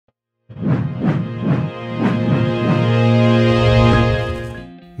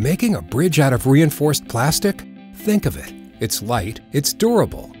Making a bridge out of reinforced plastic? Think of it. It's light, it's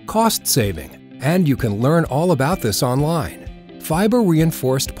durable, cost-saving, and you can learn all about this online.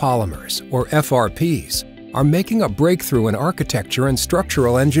 Fiber-reinforced polymers, or FRPs, are making a breakthrough in architecture and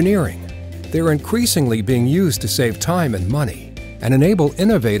structural engineering. They're increasingly being used to save time and money and enable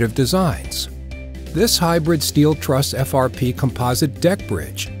innovative designs. This hybrid steel truss FRP composite deck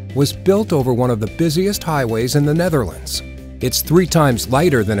bridge was built over one of the busiest highways in the Netherlands. It's 3 times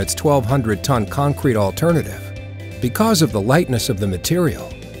lighter than its 1,200-ton concrete alternative. Because of the lightness of the material,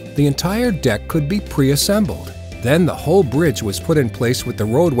 the entire deck could be pre-assembled. Then the whole bridge was put in place with the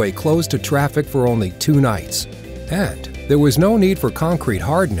roadway closed to traffic for only 2 nights. And there was no need for concrete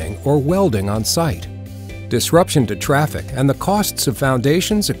hardening or welding on site. Disruption to traffic and the costs of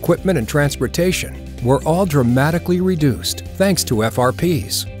foundations, equipment, and transportation were all dramatically reduced thanks to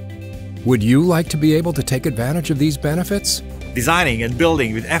FRPs. Would you like to be able to take advantage of these benefits? Designing and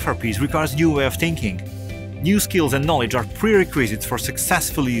building with FRPs requires a new way of thinking. New skills and knowledge are prerequisites for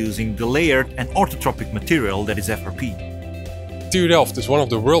successfully using the layered and orthotropic material that is FRP. TU Delft is one of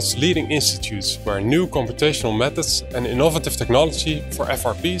the world's leading institutes where new computational methods and innovative technology for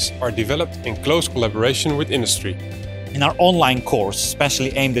FRPs are developed in close collaboration with industry. In our online course,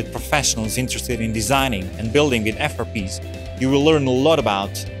 specially aimed at professionals interested in designing and building with FRPs, you will learn a lot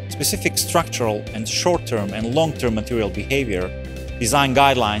about specific structural and short-term and long-term material behavior, design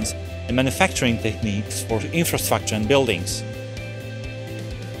guidelines, and manufacturing techniques for infrastructure and buildings.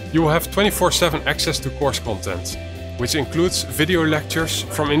 You will have 24/7 access to course content, which includes video lectures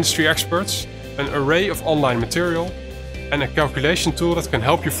from industry experts, an array of online material, and a calculation tool that can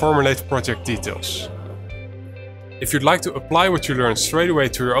help you formulate project details. If you'd like to apply what you learned straight away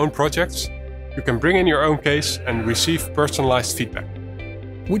to your own projects, you can bring in your own case and receive personalized feedback.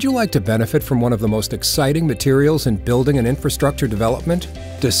 Would you like to benefit from one of the most exciting materials in building and infrastructure development?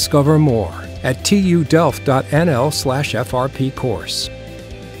 Discover more at tudelft.nl/FRP course.